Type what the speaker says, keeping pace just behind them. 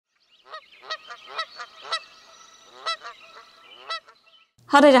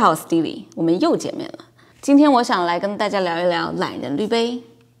Hello， 大家好，我是 Steely， 我们又见面了。今天我想来跟大家聊一聊懒人滤杯，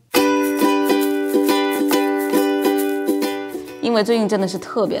因为最近真的是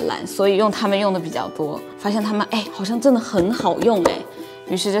特别懒，所以用它们用的比较多，发现它们好像真的很好用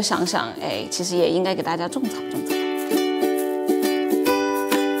于是就想想其实也应该给大家种草种草。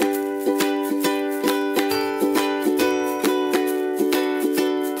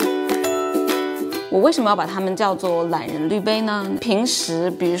我为什么要把它们叫做懒人滤杯呢？平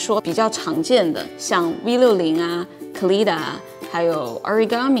时比如说比较常见的，像 V60啊、Clever 啊，还有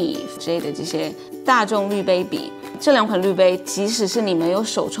Origami 之类的这些大众滤杯比，这两款滤杯即使是你没有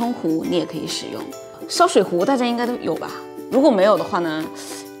手冲壶，你也可以使用。烧水壶大家应该都有吧？如果没有的话呢，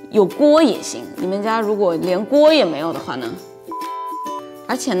有锅也行。你们家如果连锅也没有的话呢？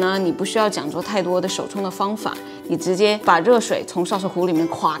而且呢，你不需要讲究太多的手冲的方法，你直接把热水从烧水壶里面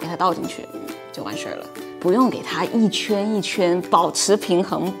咵给它倒进去。就完事了，不用给它一圈一圈，保持平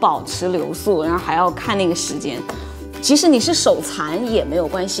衡，保持流速，然后还要看那个时间。即使你是手残也没有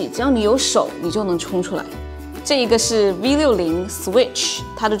关系，只要你有手，你就能冲出来。这一个是 V60 Switch，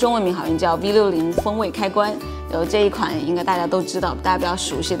 它的中文名好像叫 V60 风味开关。有这一款应该大家都知道，大家比较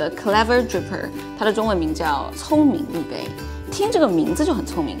熟悉的 Clever Dripper， 它的中文名叫聪明滤杯。听这个名字就很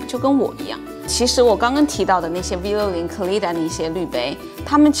聪明，就跟我一样。其实我刚刚提到的那些 V60 Clever 的一些滤杯，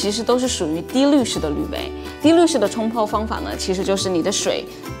它们其实都是属于低滤式的滤杯。低滤式的冲泡方法呢，其实就是你的水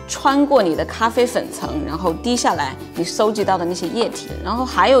穿过你的咖啡粉层，然后滴下来你收集到的那些液体。然后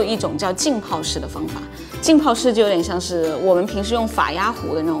还有一种叫浸泡式的方法，浸泡式就有点像是我们平时用法压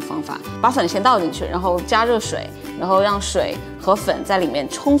壶的那种方法，把粉先倒进去，然后加热水，然后让水和粉在里面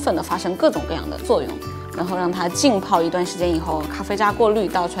充分的发生各种各样的作用。然后让它浸泡一段时间以后，咖啡渣过滤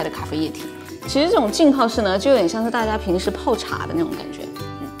倒出来的咖啡液体。其实这种浸泡式呢，就有点像是大家平时泡茶的那种感觉。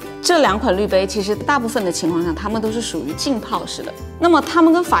这两款滤杯其实大部分的情况下，它们都是属于浸泡式的。那么它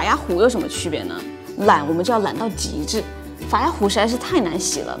们跟法压壶有什么区别呢？懒我们就要懒到极致。法压壶实在是太难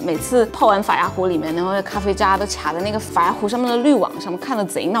洗了，每次泡完法压壶里面，然后咖啡渣都卡在那个法压壶上面的滤网上面，看得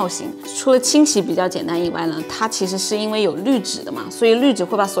贼闹心。除了清洗比较简单以外呢，它其实是因为有滤纸的嘛，所以滤纸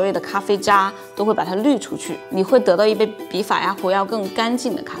会把所有的咖啡渣都会把它滤出去，你会得到一杯比法压壶要更干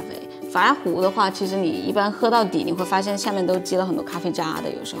净的咖啡。法压壶的话，其实你一般喝到底，你会发现下面都积了很多咖啡渣的，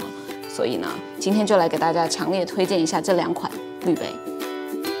有时候。所以呢，今天就来给大家强烈推荐一下这两款滤杯。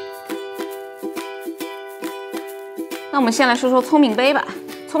那我们先来说说聪明杯吧。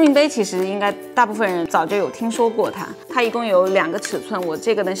聪明杯其实应该大部分人早就有听说过它。它一共有2个尺寸，我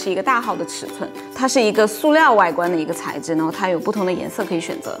这个呢是一个大号的尺寸，它是一个塑料外观的一个材质，然后它有不同的颜色可以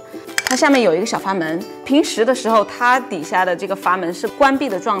选择。它下面有一个小阀门，平时的时候它底下的这个阀门是关闭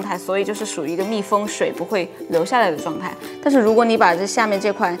的状态，所以就是属于一个密封，水不会流下来的状态。但是如果你把这下面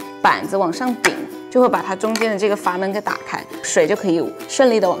这块板子往上顶，就会把它中间的这个阀门给打开，水就可以顺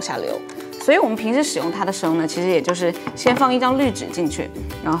利的往下流。所以我们平时使用它的时候呢，其实也就是先放一张滤纸进去，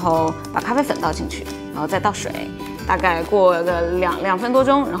然后把咖啡粉倒进去，然后再倒水，大概过个两分多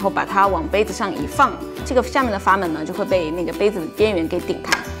钟，然后把它往杯子上一放，这个下面的阀门呢就会被那个杯子的边缘给顶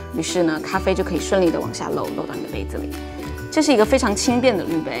开，于是呢咖啡就可以顺利的往下漏到你的杯子里。这是一个非常轻便的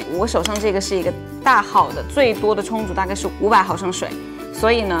滤杯，我手上这个是一个大号的，最多的冲煮大概是500毫升水，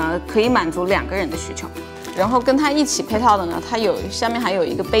所以呢可以满足2个人的需求。然后跟它一起配套的呢，它下面还有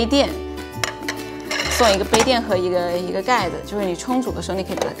一个杯垫。送一个杯垫和一个盖子，就是你冲煮的时候你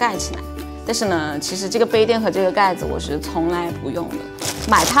可以把它盖起来。但是呢，其实这个杯垫和这个盖子我是从来不用的。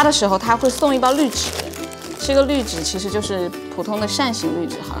买它的时候，它会送一包滤纸，这个滤纸其实就是普通的扇形滤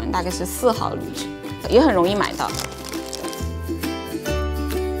纸，好像大概是4号滤纸，也很容易买到。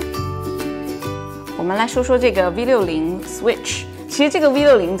我们来说说这个 V60 Switch。其实这个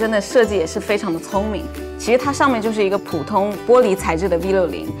V60 真的设计也是非常的聪明。其实它上面就是一个普通玻璃材质的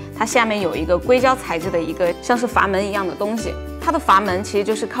V60， 它下面有一个硅胶材质的一个像是阀门一样的东西。它的阀门其实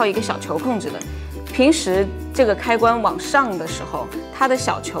就是靠一个小球控制的。平时这个开关往上的时候，它的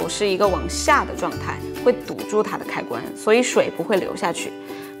小球是一个往下的状态，会堵住它的开关，所以水不会流下去。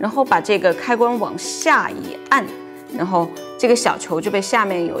然后把这个开关往下一按，然后这个小球就被下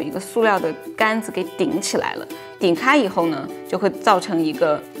面有一个塑料的杆子给顶起来了。顶开以后呢，就会造成一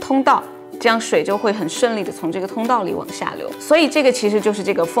个通道。这样水就会很顺利的从这个通道里往下流，所以这个其实就是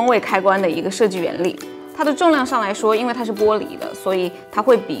这个风味开关的一个设计原理。它的重量上来说，因为它是玻璃的，所以它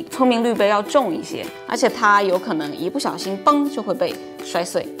会比聪明滤杯要重一些，而且它有可能一不小心嘣就会被摔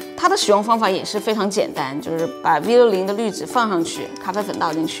碎。它的使用方法也是非常简单，就是把 V60 的滤纸放上去，咖啡粉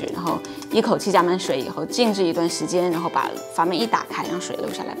倒进去，然后一口气加满水以后静置一段时间，然后把阀门一打开，让水流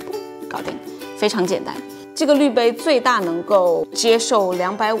下来，嘣，搞定，非常简单。这个滤杯最大能够接受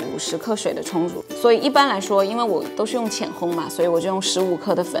250克水的冲煮，所以一般来说，因为我都是用浅烘嘛，所以我就用15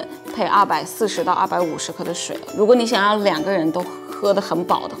克的粉配240到250克的水了。如果你想要2个人都喝得很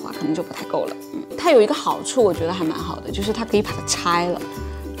饱的话，可能就不太够了。它有一个好处，我觉得还蛮好的，就是它可以把它拆了。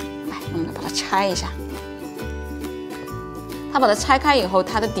来，我们来把它拆一下。它把它拆开以后，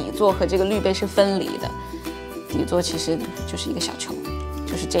它的底座和这个滤杯是分离的。底座其实就是一个小球，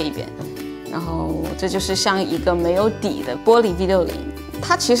就是这一边。然后这就是像一个没有底的玻璃 V60，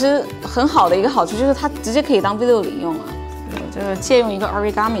它其实很好的一个好处就是它直接可以当 V60用啊。我就借用一个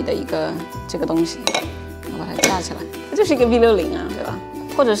origami 的这个东西，我把它架起来，它就是一个 V60啊，对吧？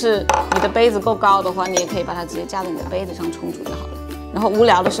或者是你的杯子够高的话，你也可以把它直接架在你的杯子上冲煮就好了。然后无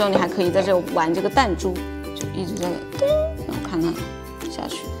聊的时候，你还可以在这玩这个弹珠，就一直在那，然后看它下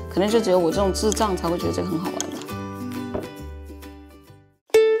去。可能就只有我这种智障才会觉得这个很好玩吧。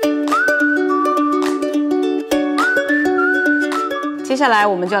接下来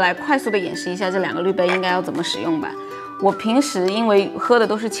我们就来快速的演示一下这2个滤杯应该要怎么使用吧。我平时因为喝的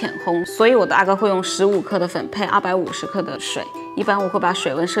都是浅烘，所以我大概会用15克的粉配250克的水，一般我会把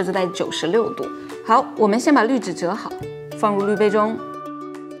水温设置在96度。好，我们先把滤纸折好，放入滤杯中，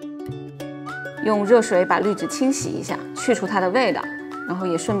用热水把滤纸清洗一下，去除它的味道，然后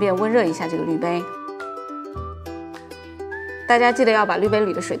也顺便温热一下这个滤杯。大家记得要把滤杯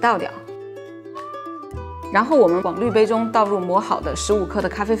里的水倒掉。然后我们往滤杯中倒入磨好的15克的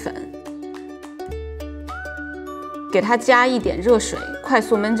咖啡粉，给它加一点热水，快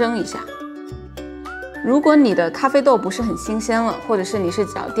速焖蒸一下。如果你的咖啡豆不是很新鲜了，或者是你是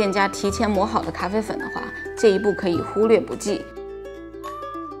找店家提前磨好的咖啡粉的话，这一步可以忽略不计。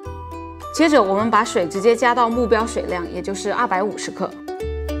接着我们把水直接加到目标水量，也就是250克。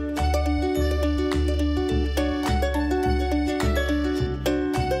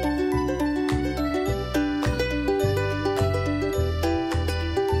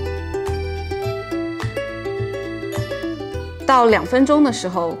到2分钟的时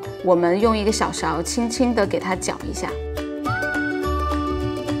候，我们用一个小勺轻轻地给它搅一下。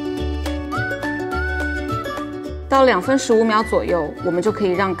到2分15秒左右，我们就可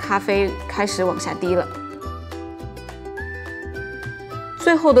以让咖啡开始往下滴了。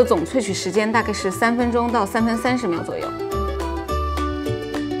最后的总萃取时间大概是3分钟到3分30秒左右。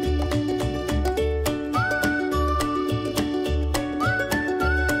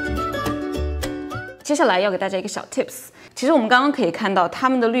接下来要给大家一个小 tips， 其实我们刚刚可以看到，他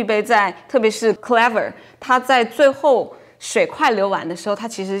们的滤杯特别是 Clever， 它在最后水快流完的时候，它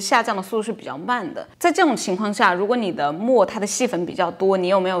其实下降的速度是比较慢的。在这种情况下，如果你的沫它的细粉比较多，你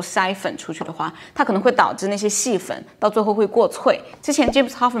又没有筛粉出去的话，它可能会导致那些细粉到最后会过萃。之前 James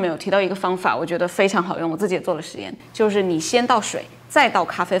Hoffman 有提到一个方法，我觉得非常好用，我自己也做了实验，就是你先倒水，再倒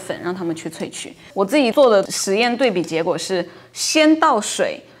咖啡粉，让它们去萃取。我自己做的实验对比结果是，先倒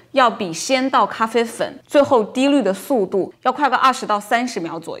水要比先倒咖啡粉最后滴滤的速度要快个20到30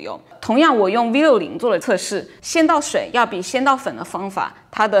秒左右。同样，我用 V60 做了测试，先倒水要比先倒粉的方法，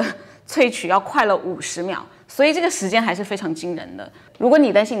它的萃取要快了50秒，所以这个时间还是非常惊人的。如果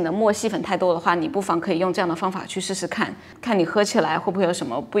你担心你的沫细粉太多的话，你不妨可以用这样的方法去试试看，看你喝起来会不会有什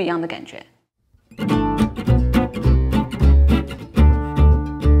么不一样的感觉。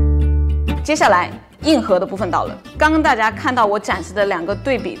接下来硬核的部分到了。刚刚大家看到我展示的2个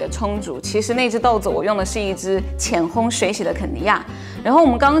对比的冲煮，其实那只豆子我用的是一只浅烘水洗的肯尼亚。然后我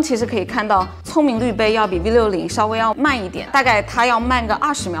们刚刚其实可以看到，聪明滤杯要比 V60 稍微要慢一点，大概它要慢个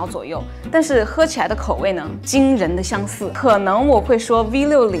20秒左右。但是喝起来的口味呢，惊人的相似。可能我会说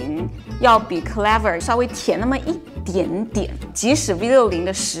V60 要比 Clever 稍微甜那么一点点，即使 V60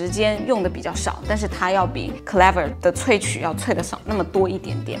 的时间用的比较少，但是它要比 Clever 的萃取要萃的少那么多一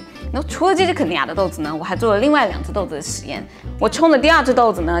点点。然后除了这只肯尼亚的豆子呢，我还做了另外2只豆子的实验。我冲的第2只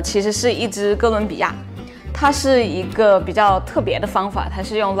豆子呢，其实是一只哥伦比亚。它是一个比较特别的方法，它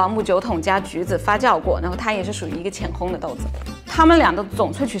是用朗姆酒桶加橘子发酵过，然后它也是属于一个浅烘的豆子。它们俩的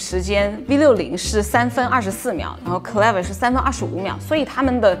总萃取时间 V60 是3分24秒，然后 Clever 是3分25秒，所以它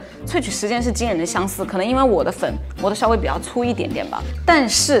们的萃取时间是惊人的相似。可能因为我的粉磨得稍微比较粗一点点吧，但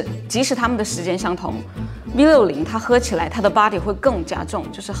是即使它们的时间相同，V60 它喝起来它的 body 会更加重，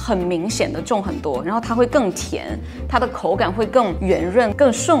就是很明显的重很多，然后它会更甜，它的口感会更圆润、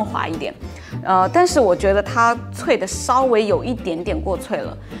更顺滑一点。但是我觉得它萃的稍微有一点点过萃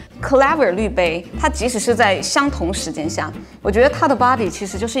了。Clever 滤杯它即使是在相同时间下，我觉得它的 body 其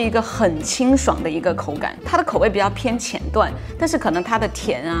实就是一个很清爽的一个口感，它的口味比较偏前段，但是可能它的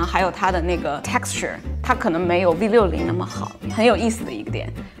甜啊，还有它的那个 texture， 它可能没有 V60 那么好，很有意思的一个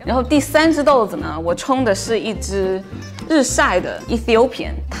点。然后第3只豆子呢，我冲的是一只日晒的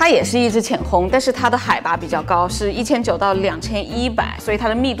Ethiopian， 它也是一支浅烘，但是它的海拔比较高，是1900到2100，所以它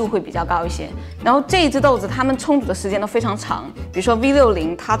的密度会比较高一些。然后这一支豆子，它们冲煮的时间都非常长，比如说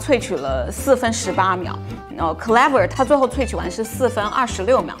V60， 它萃取了4分18秒，然后 Clever 它最后萃取完是4分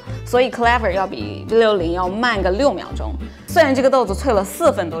26秒，所以 Clever 要比 V60 要慢个6秒钟。虽然这个豆子萃了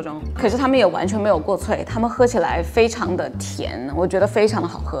4分多钟，可是它们也完全没有过萃，它们喝起来非常的甜，我觉得非常的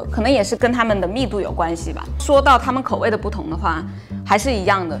好喝，可能也是跟它们的密度有关系吧。说到它们口味的不同的话，还是一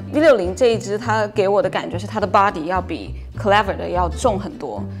样的。V60这一支它给我的感觉是它的 body 要比 Clever 的要重很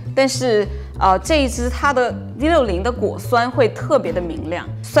多，但是这一支它的 V60 的果酸会特别的明亮，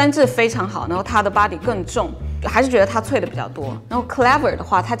酸质非常好，然后它的 body 更重。还是觉得它萃的比较多，然后 Clever 的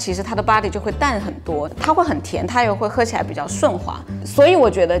话，它其实它的 body 就会淡很多，它会很甜，它也会喝起来比较顺滑，所以我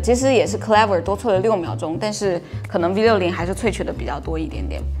觉得其实也是 Clever 多萃了6秒钟，但是可能 V60 还是萃取的比较多一点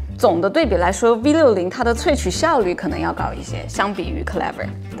点。总的对比来说 ，V60 它的萃取效率可能要高一些，相比于 Clever。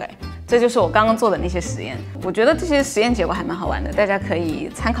对，这就是我刚刚做的那些实验，我觉得这些实验结果还蛮好玩的，大家可以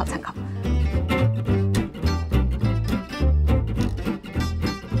参考参考。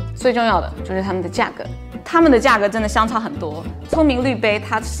最重要的就是它们的价格。它们的价格真的相差很多。聪明滤杯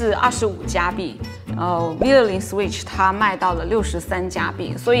它是25加币，然后 V60 Switch 它卖到了63加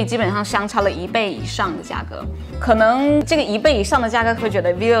币，所以基本上相差了1倍以上的价格。可能这个1倍以上的价格会觉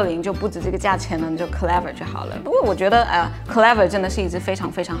得 V60 就不值这个价钱了，就 Clever 就好了。不过我觉得Clever 真的是一支非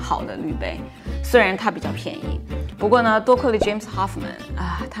常非常好的滤杯，虽然它比较便宜。不过呢，多亏了 James Hoffmann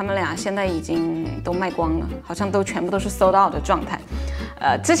他们俩现在已经都卖光了，好像都全部都是 sold out 的状态。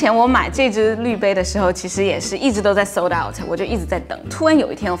之前我买这支滤杯的时候，其实也是一直都在 sold out， 我就一直在等。突然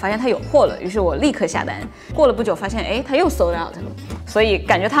有一天我发现它有货了，于是我立刻下单。过了不久发现，它又 sold out 了，所以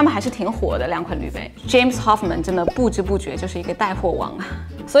感觉他们还是挺火的两款滤杯。James Hoffmann 真的不知不觉就是一个带货王啊。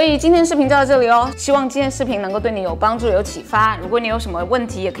所以今天视频就到这里哦，希望今天视频能够对你有帮助、有启发。如果你有什么问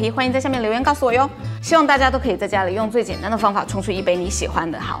题，也可以欢迎在下面留言告诉我哟。希望大家都可以在家里用最简单的方法冲出一杯你喜欢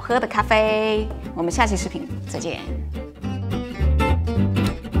的好喝的咖啡。我们下期视频再见。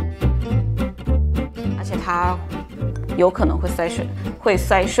而且它有可能会摔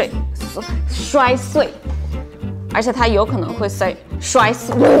碎，而且它有可能会摔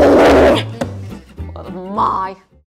碎。我的妈呀！